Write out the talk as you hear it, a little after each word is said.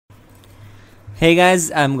Hey guys,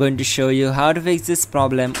 I'm going to show you how to fix this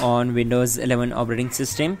problem on Windows 11 operating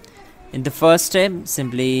system. In the first step,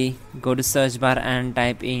 simply go to search bar and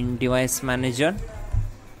type in device manager.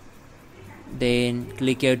 Then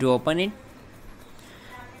click here to open it.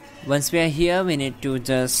 Once we are here, we need to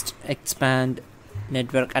just expand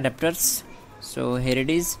network adapters. So here it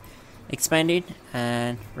is. Expand it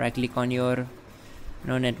and right click on your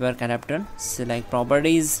network adapter. Select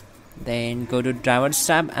properties. Then go to drivers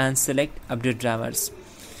tab and select update drivers.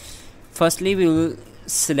 Firstly, we will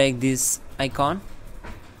select this icon.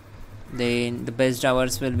 Then the base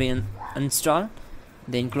drivers will be installed.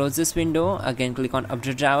 Then close this window. Again click on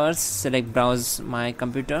update drivers. Select browse my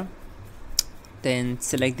computer. Then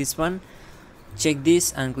select this one. Check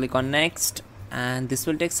this and click on next. And this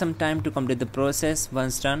will take some time to complete the process.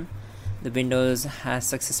 Once done, the Windows has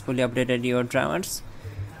successfully updated your drivers.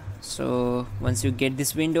 So once you get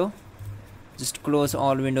this window, just close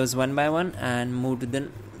all windows one by one and move to the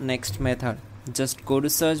next method. Just go to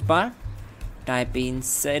search bar, type in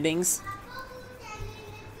settings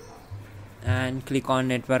and click on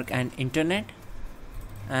network and internet.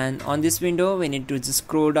 And on this window we need to just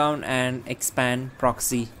scroll down and expand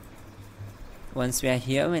proxy. Once we are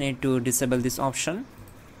here, we need to disable this option.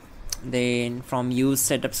 Then from use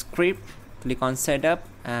setup script, click on setup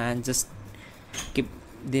and just keep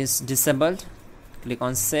this disabled. Click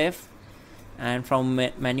on save, and from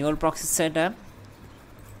manual proxy setup,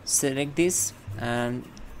 select this and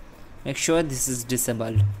make sure this is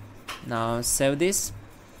disabled. Now save this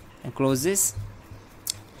and close this.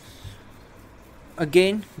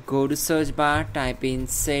 Again go to search bar, type in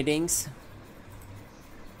settings,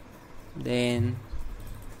 then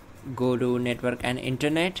go to network and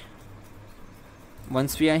internet.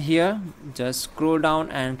 Once we are here, just scroll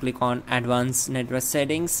down and click on advanced network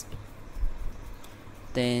settings.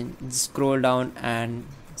 Then scroll down and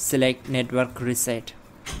select network reset.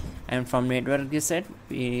 And from network reset,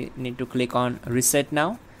 we need to click on reset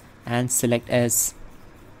now and select as.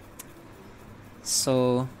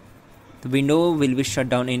 So the window will be shut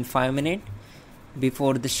down in 5 minutes.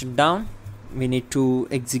 Before the shutdown, we need to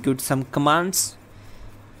execute some commands.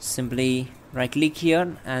 Simply right click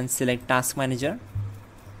here and select task manager.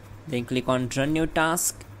 Then click on run new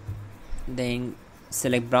task. Then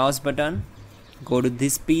select browse button. Go to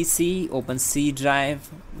this PC, open C drive,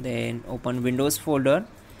 then open Windows folder.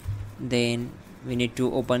 Then we need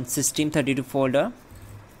to open system32 folder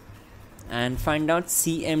and find out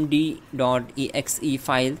cmd.exe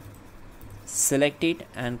file. Select it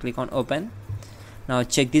and click on open. Now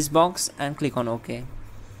check this box and click on OK.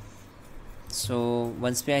 So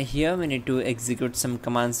once we are here, we need to execute some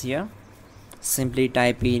commands here. Simply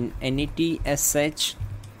type in netsh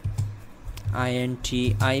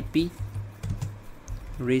intip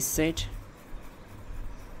reset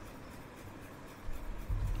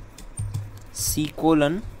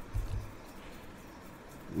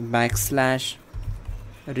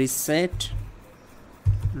 :/reset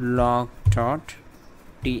log.txt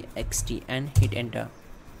and hit enter.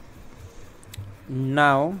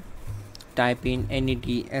 Now type in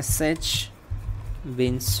netsh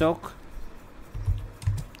winsock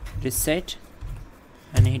reset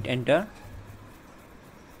and hit enter.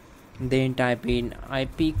 Then type in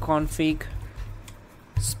ipconfig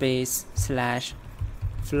 /flush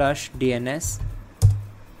DNS.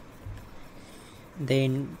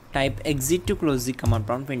 Then type exit to close the command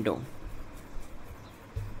prompt window.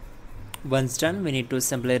 Once done, we need to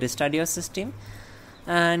simply restart your system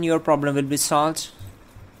and your problem will be solved.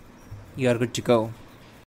 You are good to go.